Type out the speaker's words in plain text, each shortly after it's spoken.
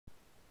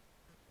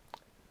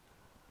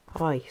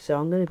Hi, so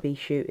I'm going to be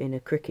shooting a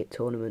cricket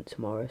tournament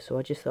tomorrow, so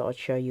I just thought I'd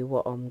show you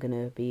what I'm going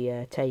to be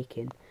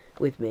taking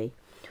with me.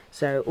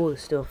 So all the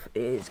stuff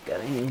is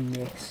going in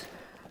this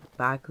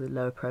bag, the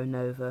Lower Pro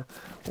Nova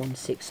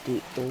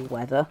 160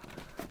 all-weather.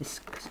 It's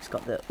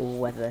got the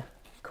all-weather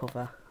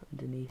cover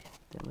underneath,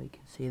 don't know if you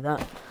can see that.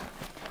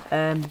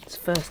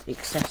 First,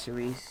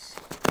 accessories.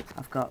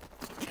 I've got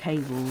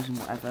cables and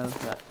whatever,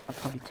 but I'll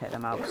probably take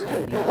them out because I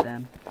don't need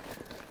them.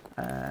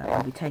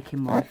 I'll be taking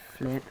my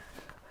flip,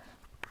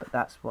 but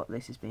that's what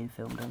this is being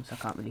filmed on, so I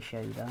can't really show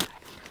you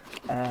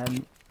that.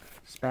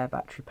 Spare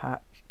battery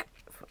pack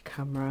for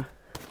camera,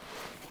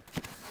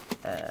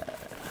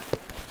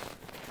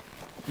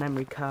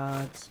 memory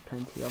cards,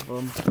 plenty of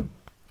them.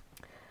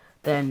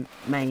 Then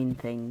main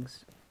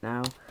things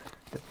now.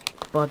 The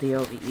body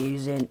I'll be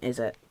using is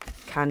a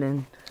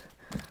Canon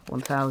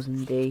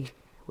 1000D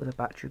with a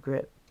battery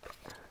grip.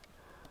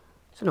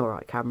 It's an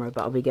alright camera,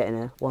 but I'll be getting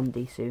a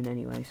 1D soon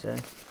anyway, so.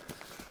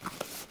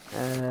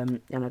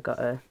 And I got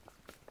a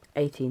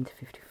 18 to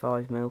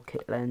 55mm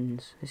kit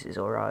lens. This is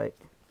alright.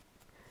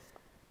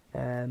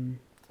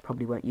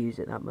 Probably won't use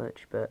it that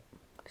much, but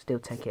still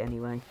take it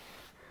anyway.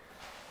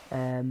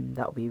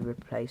 That'll be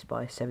replaced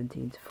by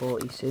 17 to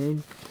 40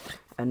 soon.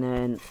 And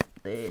then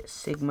the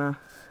Sigma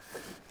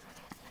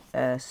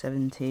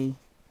 70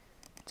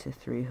 to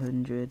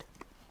 300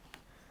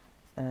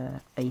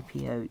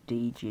 APO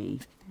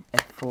DG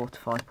f4 to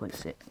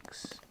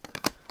 5.6.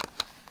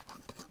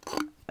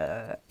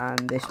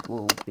 And this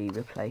will be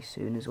replaced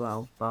soon as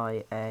well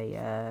by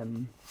a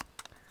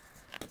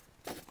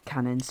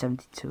Canon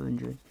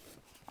 7200.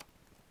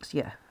 So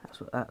yeah, that's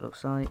what that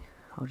looks like.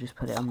 I'll just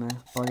put it on the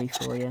body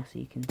for you so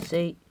you can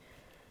see.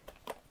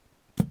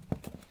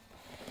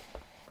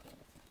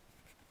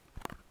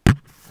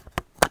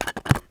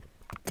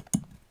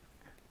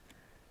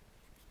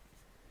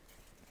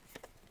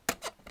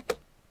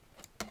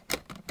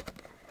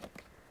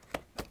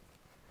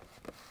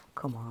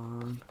 Come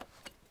on.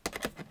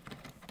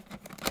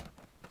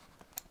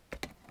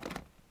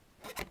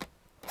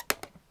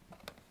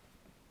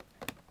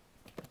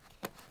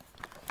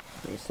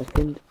 Wait a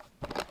second.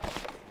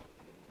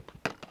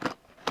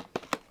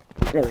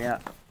 There we are.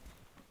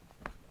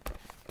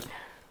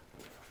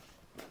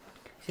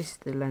 This is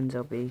the lens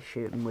I'll be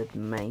shooting with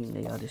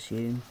mainly, I'd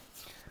assume.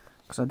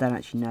 Because I don't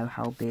actually know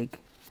how big,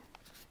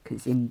 because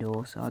it's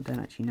indoor, so I don't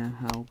actually know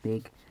how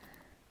big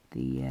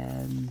the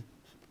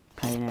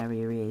playing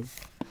area is.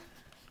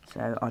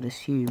 So I'd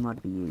assume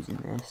I'd be using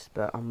this,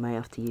 but I may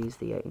have to use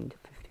the 18 to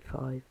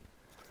 55.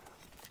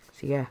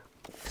 So yeah,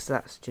 so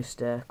that's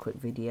just a quick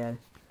video.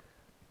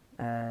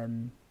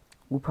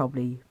 We'll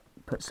probably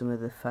put some of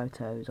the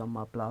photos on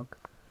my blog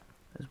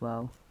as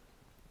well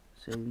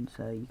soon,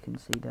 so you can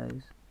see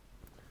those.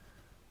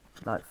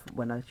 Like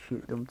when I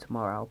shoot them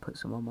tomorrow, I'll put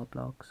some on my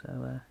blog.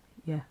 So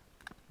yeah,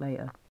 later.